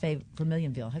from Cafe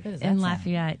Vermilionville. How good is that? In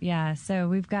Lafayette, yeah. So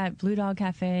we've got Blue Dog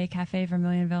Cafe, Cafe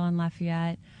Vermilionville in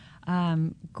Lafayette.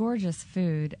 Gorgeous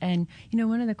food. And, you know,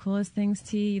 one of the coolest things,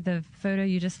 T, the photo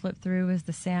you just flipped through was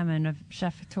the salmon of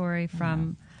Chef Torrey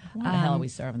from... Why the hell are we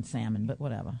serving salmon? But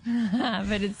whatever.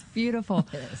 But it's beautiful.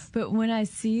 It is. But when I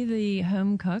see the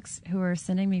home cooks who are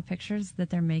sending me pictures that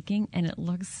they're making, and it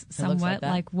looks somewhat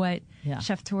like what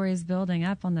Chef Torrey is building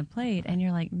up on the plate, and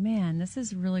you're like, man, this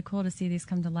is really cool to see these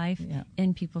come to life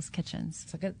in people's kitchens.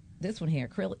 So I got this one here,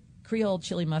 Creole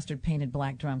chili mustard painted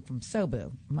black drum from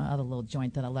Sobu, my other little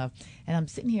joint that I love. And I'm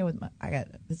sitting here I got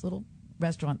this little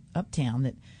restaurant uptown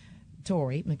that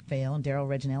Tori McPhail and Daryl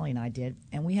Reginelli and I did,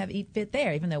 and we have Eat Fit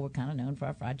there, even though we're kind of known for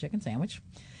our fried chicken sandwich.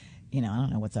 You know, I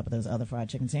don't know what's up with those other fried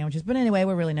chicken sandwiches, but anyway,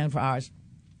 we're really known for ours.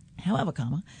 However,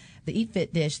 the Eat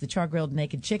Fit dish, the char-grilled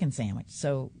naked chicken sandwich.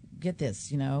 So get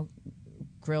this, you know,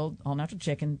 grilled all-natural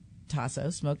chicken, tasso,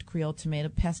 smoked Creole tomato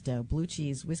pesto, blue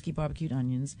cheese, whiskey barbecued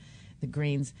onions, the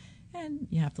greens, and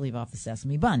you have to leave off the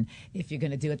sesame bun if you're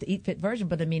going to do it the Eat Fit version.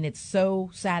 But, I mean, it's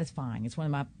so satisfying. It's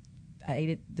I ate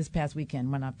it this past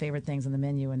weekend, one of my favorite things on the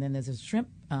menu. And then there's a shrimp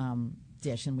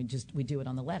dish, and we do it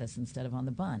on the lettuce instead of on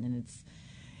the bun, and it's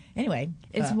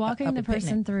walking the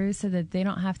person through so that they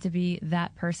don't have to be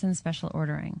that person's special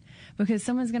ordering, because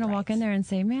someone's going to walk in there and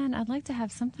say, man, I'd like to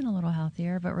have something a little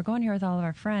healthier, but we're going here with all of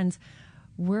our friends.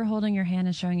 We're holding your hand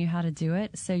and showing you how to do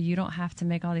it, so you don't have to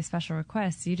make all these special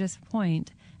requests. You just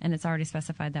point, and it's already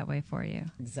specified that way for you.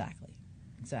 Exactly.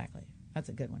 That's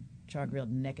a good one.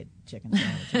 Char-grilled naked chicken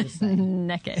sandwich. I'm just saying.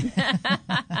 Naked.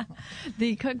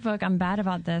 The cookbook, I'm bad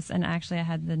about this, and actually I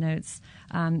had the notes.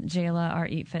 Jayla, our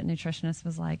Eat Fit nutritionist,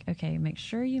 was like, okay, make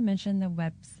sure you mention the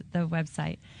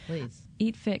website. Please.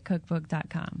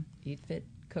 Eatfitcookbook.com.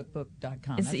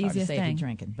 Eatfitcookbook.com. It's That's the hard easiest to say thing. if you're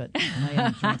drinking, but I know you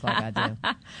don't drink like I do.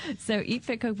 So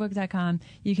eatfitcookbook.com,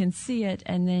 you can see it,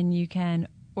 and then you can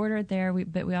order it there.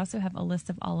 But we also have a list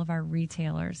of all of our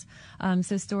retailers.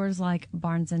 So stores like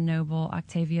Barnes & Noble,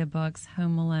 Octavia Books,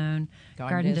 Home Alone,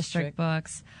 Garden District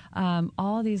Books,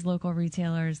 all these local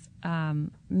retailers,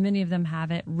 many of them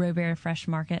have it. Robert Fresh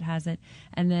Market has it.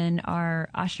 And then our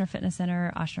Ochsner Fitness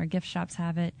Center, Ochsner Gift Shops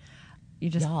have it.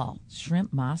 Y'all,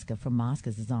 Shrimp Mosca from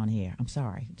Mosca's is on here. I'm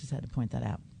sorry. Just had to point that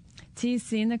out. T's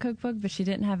seen the cookbook, but she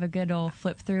didn't have a good old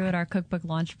flip through at our cookbook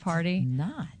launch party.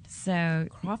 Not. So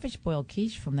crawfish boiled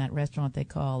quiche from that restaurant they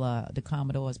call the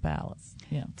Commodore's Palace.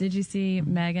 Yeah. Did you see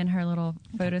Megan, her little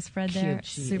photo spread there? Cute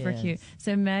she Super is. cute.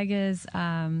 So Meg is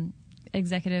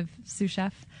executive sous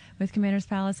chef with Commander's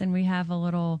Palace, and we have a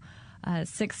little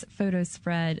 6 photo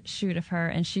spread shoot of her,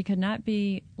 and she could not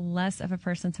be less of a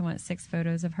person to want 6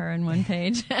 photos of her in one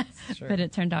page. But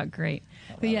it turned out great.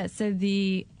 But yeah, so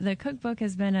the cookbook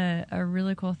has been a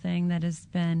really cool thing that has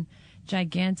been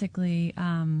gigantically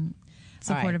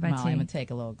supported by Molly, T. I'm going to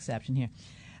take a little exception here.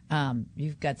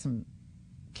 You've got some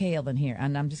kale in here,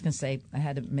 and I'm just going to say I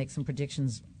had to make some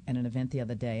predictions at an event the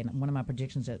other day, and one of my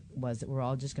predictions was that we're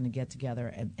all just going to get together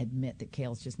and admit that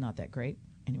kale's just not that great.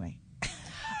 Anyway.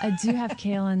 I do have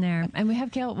kale in there. And we have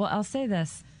kale. Well, I'll say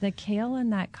this. The kale in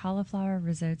that cauliflower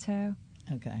risotto.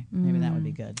 Okay. Maybe that would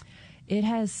be good. It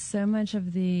has so much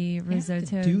of the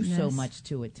risotto. You have to do so much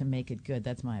to it to make it good.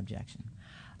 That's my objection.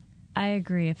 I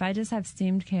agree. If I just have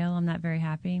steamed kale, I'm not very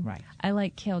happy. Right. I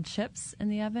like kale chips in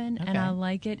the oven, and I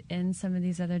like it in some of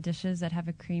these other dishes that have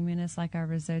a creaminess like our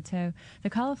risotto.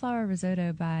 The cauliflower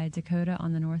risotto by Dakota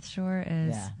on the North Shore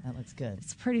is... Yeah, that looks good.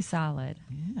 It's pretty solid.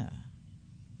 Yeah.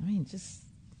 I mean, just...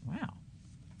 Wow.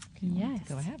 Yes.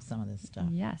 Go have some of this stuff.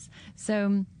 Yes.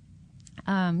 So,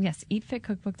 yes,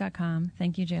 eatfitcookbook.com.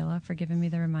 Thank you, Jayla, for giving me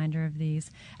the reminder of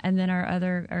these. And then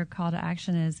our call to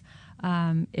action is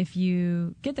if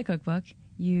you get the cookbook,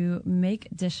 you make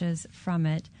dishes from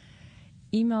it,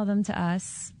 email them to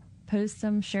us, post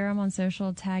them, share them on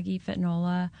social, tag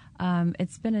eatfitnola.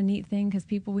 It's been a neat thing because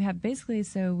we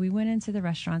went into the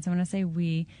restaurants. And when I say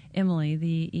we, Emily,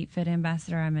 the Eat Fit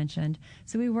ambassador I mentioned.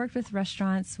 So we worked with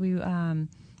restaurants. We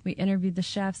interviewed the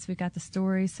chefs. We got the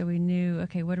story. So we knew,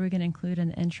 okay, what are we going to include in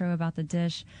the intro about the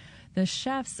dish? The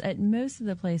chefs at most of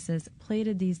the places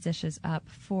plated these dishes up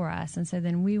for us. And so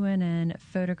then we went in,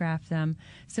 photographed them.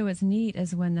 So what's neat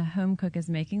is when the home cook is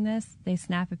making this, they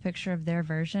snap a picture of their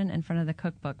version in front of the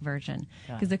cookbook version.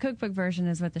 Because the cookbook version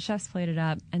is what the chefs plated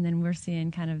up, and then we're seeing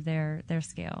kind of their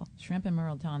scale. Shrimp and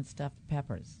Merleton stuffed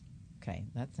peppers. Okay,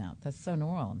 that's so New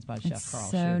Orleans by Chef Carl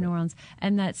So Schubert. New Orleans.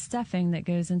 And that stuffing that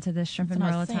goes into the shrimp That's and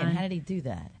what I was saying. Merleton. How did he do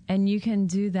that? And you can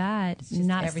do that, It's just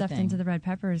not stuffed everything. into the red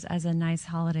peppers, as a nice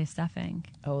holiday stuffing.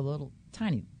 Oh, a little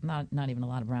tiny, not even a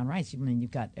lot of brown rice. I mean,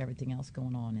 you've got everything else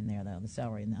going on in there, though, the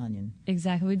celery and the onion.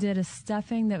 Exactly. We did a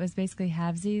stuffing that was basically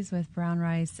halvesies with brown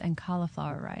rice and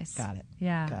cauliflower rice. Got it.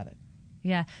 Yeah. Got it.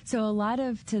 Yeah. So a lot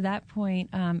of, to that point,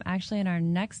 actually in our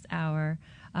next hour,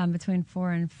 between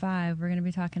 4 and 5, we're going to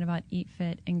be talking about Eat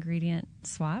Fit ingredient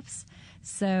swaps.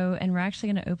 So, and we're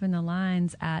actually going to open the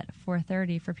lines at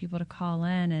 4:30 for people to call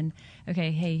in and,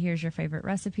 okay, hey, here's your favorite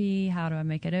recipe. How do I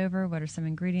make it over? What are some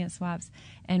ingredient swaps?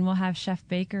 And we'll have Chef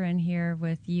Baker in here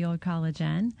with Ye Olde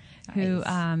Collagen, who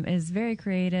is very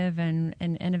creative and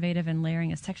innovative in layering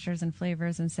his textures and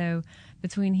flavors. And so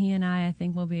between he and I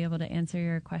think we'll be able to answer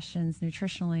your questions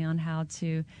nutritionally on how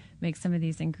to make some of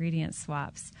these ingredient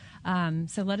swaps.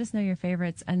 So let us know your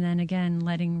favorites, and then again,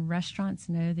 letting restaurants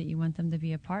know that you want them to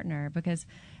be a partner, because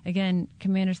again,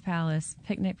 Commander's Palace,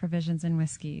 Picnic Provisions and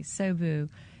Whiskey, Sobu,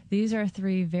 these are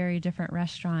 3 very different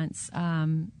restaurants.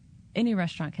 Any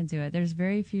restaurant can do it. There's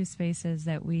very few spaces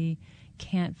that we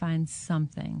can't find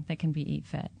something that can be Eat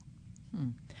Fit.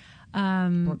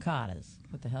 Broccatas.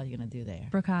 What the hell are you going to do there?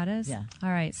 Broccatas? Yeah. All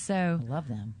right, so I love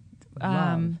them.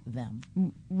 Love them.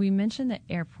 we mentioned the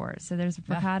airport. So there's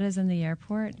broccatas in the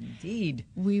airport. Indeed.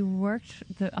 We worked,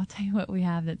 I'll tell you what we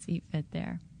have that's Eat Fit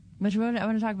there. Which I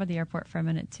want to talk about the airport for a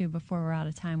minute too before we're out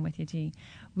of time with you, T.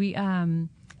 We the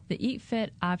Eat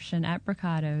Fit option at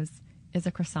Brocado's is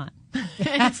a croissant.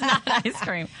 It's not ice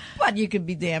cream, but you can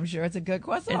be damn sure it's a good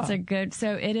croissant. It's a good.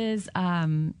 So it is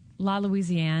La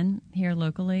Louisiane here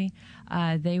locally.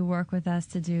 They work with us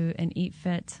to do an Eat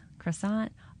Fit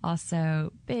croissant.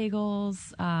 Also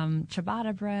bagels,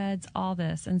 ciabatta breads, all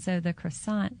this, and so the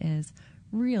croissant is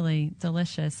really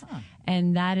delicious.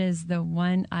 And that is the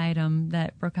one item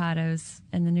that Brocado's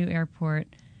in the new airport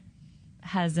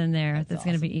has in there that's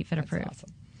going to be Eat Fit approved. Awesome.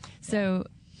 So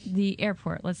the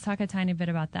airport, let's talk a tiny bit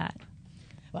about that.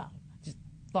 Well, just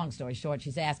long story short,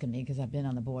 she's asking me because I've been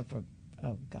on the board for,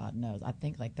 oh, God knows, I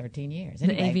think like 13 years.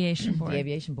 Anyway, the aviation board. The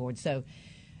aviation board. So,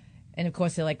 and of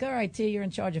course, they're like, all right, T, you're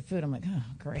in charge of food. I'm like, oh,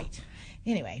 great.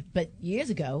 Anyway, but years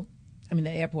ago, I mean,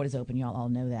 the airport is open. Y'all all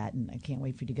know that, and I can't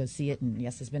wait for you to go see it. And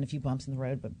yes, there's been a few bumps in the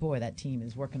road, but boy, that team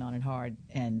is working on it hard,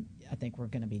 and I think we're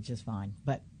going to be just fine.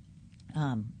 But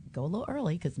go a little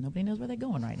early because nobody knows where they're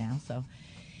going right now. So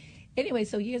anyway,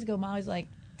 so years ago, Molly's like,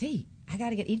 T, I got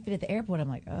to get Eat Fit at the airport. I'm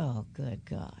like, oh, good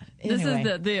God. Anyway.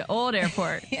 This is the old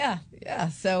airport. Yeah.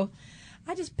 So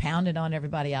I just pounded on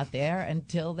everybody out there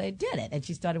until they did it. And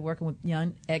she started working with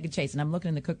young Edgar Chase. And I'm looking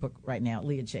in the cookbook right now,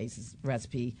 Leah Chase's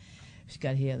recipe. She's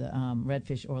got here the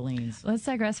Redfish Orleans. Let's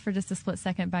digress for just a split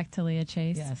second back to Leah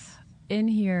Chase. Yes. In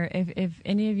here, if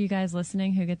any of you guys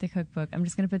listening who get the cookbook, I'm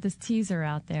just going to put this teaser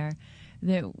out there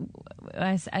that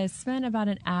I spent about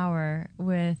an hour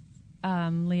with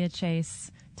Leah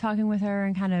Chase talking with her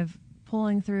and kind of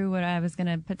pulling through what I was going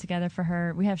to put together for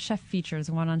her. We have chef features,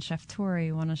 one on Chef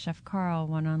Tori, one on Chef Carl,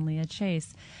 one on Leah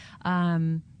Chase,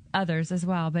 others as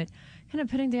well, but kind of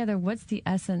putting together what's the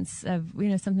essence of,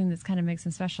 something that's kind of makes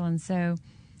them special. And so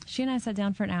she and I sat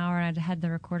down for an hour, and I had the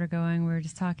recorder going. We were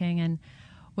just talking, and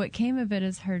what came of it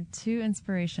is her two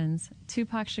inspirations,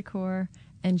 Tupac Shakur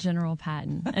and General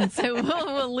Patton. And so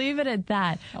we'll leave it at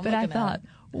that. But I thought,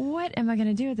 what am I going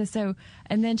to do with this? So,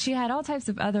 and then she had all types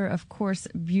of other, of course,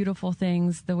 beautiful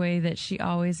things, the way that she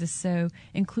always is so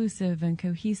inclusive and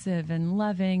cohesive and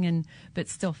loving, but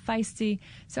still feisty.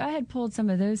 So I had pulled some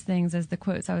of those things as the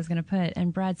quotes I was going to put.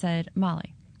 And Brad said,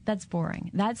 Molly, that's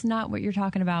boring. That's not what you're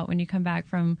talking about when you come back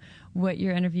from what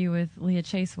your interview with Leah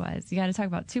Chase was. You got to talk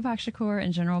about Tupac Shakur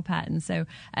and General Patton. So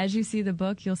as you see the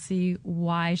book, you'll see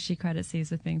why she credits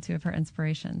these with being two of her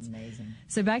inspirations. Amazing.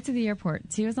 So back to the airport.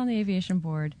 Tia was on the aviation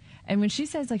board. And when she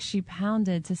says, like, she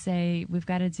pounded to say, we've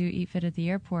got to do Eat Fit at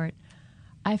the airport,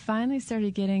 I finally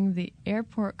started getting the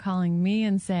airport calling me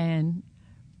and saying,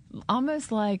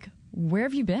 almost like, where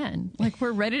have you been? Like,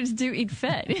 we're ready to do Eat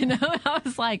Fit. And I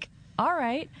was like, all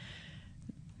right.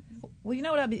 Well, you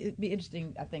know what would be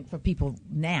interesting, I think, for people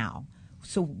now.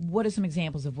 So what are some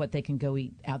examples of what they can go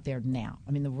eat out there now?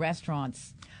 I mean, the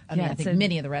restaurants, I think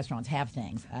many of the restaurants have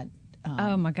things.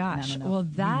 Oh, my gosh. Well,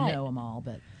 that... You know them all,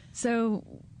 but... So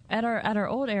at our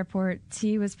old airport,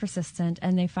 T was persistent,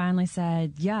 and they finally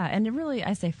said, yeah. And it really,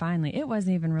 I say finally, it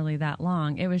wasn't even really that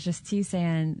long. It was just T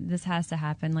saying, this has to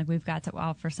happen. Like, we've got to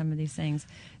offer some of these things.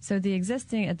 So the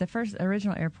existing, at the first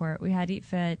original airport, we had Eat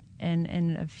Fit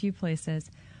in a few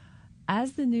places.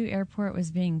 As the new airport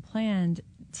was being planned,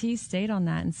 T stayed on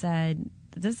that and said,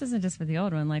 this isn't just for the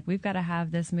old one. Like, we've got to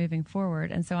have this moving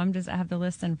forward. And so I have the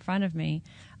list in front of me.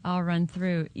 I'll run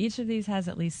through. Each of these has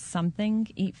at least something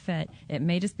Eat Fit. It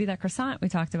may just be that croissant we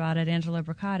talked about at Angelo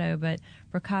Brocado, but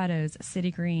Brocado's, City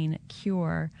Green,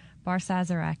 Cure, Bar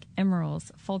Sazerac,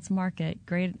 Emerald's, Foltz Market,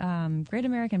 Great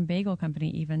American Bagel Company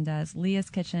even does, Leah's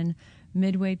Kitchen,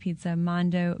 Midway Pizza,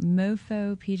 Mondo,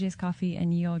 Mofo, PJ's Coffee,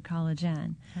 and Ye Olde College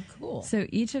Inn. Oh, cool. So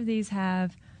each of these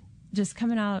have just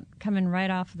coming right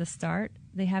off the start,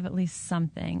 they have at least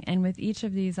something. And with each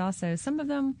of these also, some of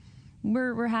them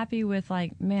we're happy with,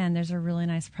 like, man, there's a really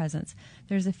nice presence.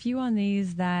 There's a few on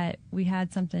these that we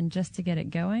had something just to get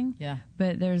it going. Yeah.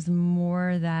 But there's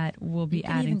more that we'll be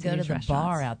adding to these restaurants. You can even go to the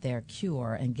bar out there,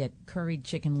 Cure, and get curried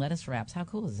chicken lettuce wraps. How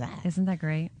cool is that? Isn't that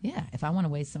great? Yeah. If I want to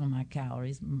waste some of my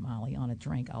calories, Molly, on a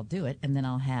drink, I'll do it. And then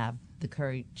I'll have the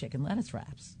curried chicken lettuce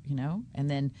wraps, And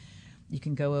then you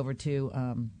can go over to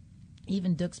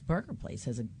even Duke's Burger Place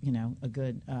has a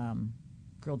good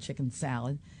grilled chicken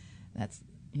salad. That's...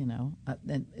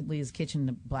 then Leah's Kitchen,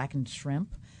 the blackened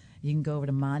shrimp. You can go over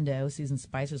to Mondo, Susan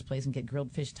Spicer's place, and get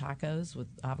grilled fish tacos with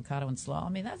avocado and slaw. I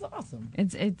mean, that's awesome.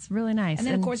 It's really nice. And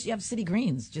then, of course, you have City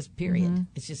Greens, just period. Mm-hmm.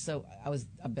 It's just so...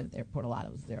 I've been at the airport a lot. I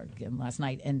was there again last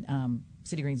night, and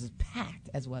City Greens is packed,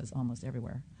 as was almost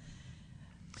everywhere.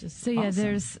 Just so, yeah,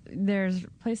 awesome. there's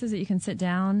places that you can sit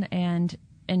down and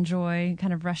enjoy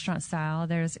kind of restaurant style.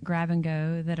 There's grab and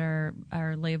go that are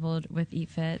labeled with Eat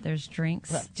Fit. There's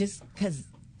drinks. Look, just because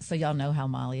So y'all know how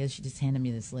Molly is. She just handed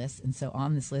me this list. And so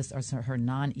on this list are her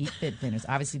non-Eat Fit vendors.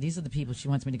 Obviously, these are the people she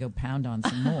wants me to go pound on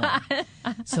some more.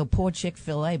 So poor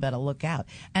Chick-fil-A better look out.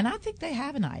 And I think they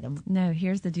have an item. No,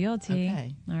 here's the deal, T.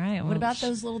 Okay. All right. What about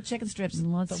those little chicken strips?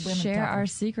 Let's share our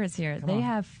secrets here. They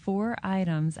have 4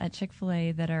 items at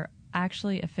Chick-fil-A that are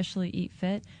actually officially Eat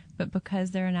Fit, but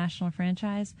because they're a national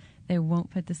franchise, they won't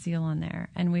put the seal on there.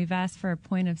 And we've asked for a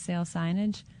point of sale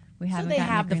signage. We haven't. So they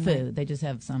gotten have the agreement. food. They just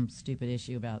have some stupid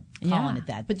issue about calling it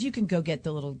that. But you can go get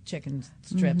the little chicken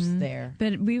strips there.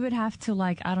 But we would have to,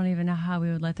 I don't even know how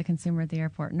we would let the consumer at the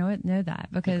airport know that,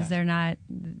 because they're not.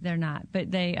 But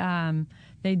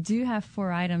they do have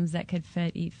 4 items that could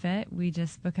fit Eat Fit. We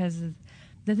just, because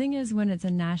the thing is, when it's a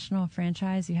national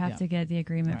franchise, you have to get the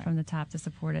agreement from the top to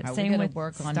support it. Same with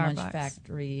work on Starbucks. Lunch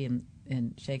Factory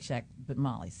and Shake Shack. But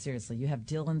Molly, seriously, you have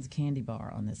Dylan's Candy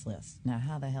Bar on this list. Now,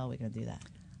 how the hell are we going to do that?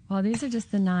 Well, these are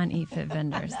just the non-Eat Fit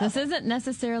vendors. This isn't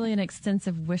necessarily an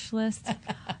extensive wish list.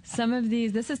 Some of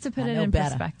these, this is to put it in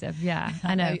perspective. Yeah,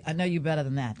 I know. I know you better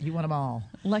than that. You want them all.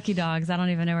 Lucky Dogs. I don't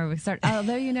even know where we start.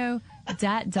 Although,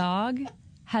 Dat Dog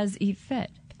has Eat Fit.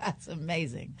 That's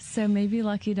amazing. So maybe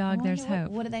Lucky Dog, there's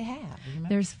hope. What do they have?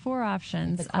 There's 4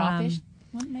 options. The crawfish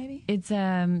one, maybe? It's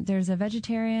there's a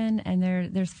vegetarian, and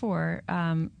there's 4.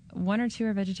 1 or 2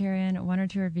 are vegetarian, 1 or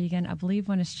 2 are vegan. I believe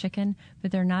 1 is chicken,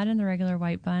 but they're not in the regular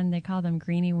white bun. They call them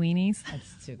greenie weenies.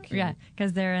 That's too cute. Yeah,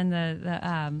 because they're in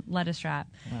the lettuce wrap.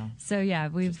 Wow. So yeah,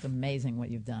 it's just amazing what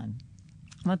you've done.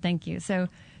 Well, thank you. So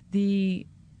the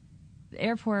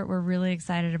airport, we're really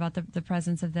excited about the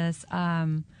presence of this.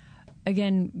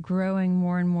 Again, growing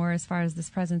more and more as far as this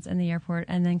presence in the airport.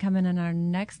 And then coming in our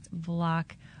next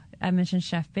block, I mentioned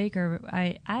Chef Baker.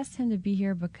 I asked him to be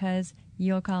here because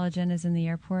Yale College Inn is in the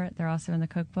airport. They're also in the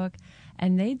cookbook.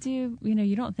 And they do,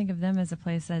 you don't think of them as a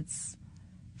place that's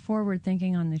forward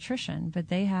thinking on nutrition, but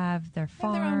they have their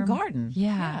farm. Their own garden.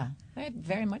 Yeah.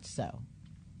 Very much so.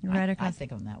 Right I across.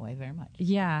 think of them that way very much.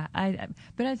 Yeah.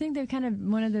 But I think they're kind of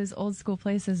one of those old school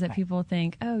places that people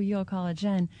think, oh, Yale College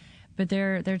Inn. But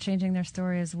they're changing their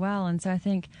story as well. And so I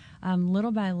think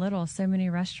little by little, so many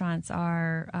restaurants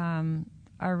are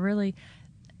really,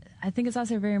 I think it's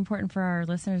also very important for our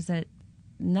listeners that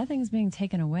nothing's being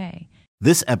taken away.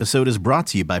 This episode is brought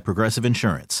to you by Progressive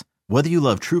Insurance. Whether you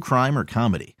love true crime or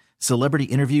comedy, celebrity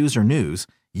interviews or news,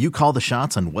 you call the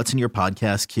shots on what's in your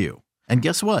podcast queue. And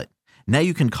guess what? Now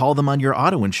you can call them on your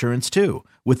auto insurance too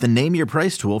with the Name Your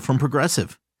Price tool from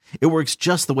Progressive. It works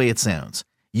just the way it sounds.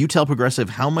 You tell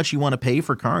Progressive how much you want to pay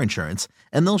for car insurance,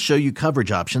 and they'll show you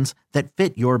coverage options that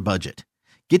fit your budget.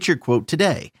 Get your quote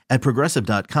today at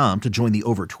Progressive.com to join the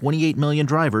over 28 million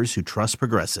drivers who trust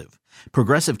Progressive.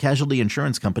 Progressive Casualty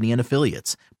Insurance Company and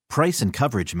Affiliates. Price and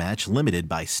coverage match limited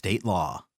by state law.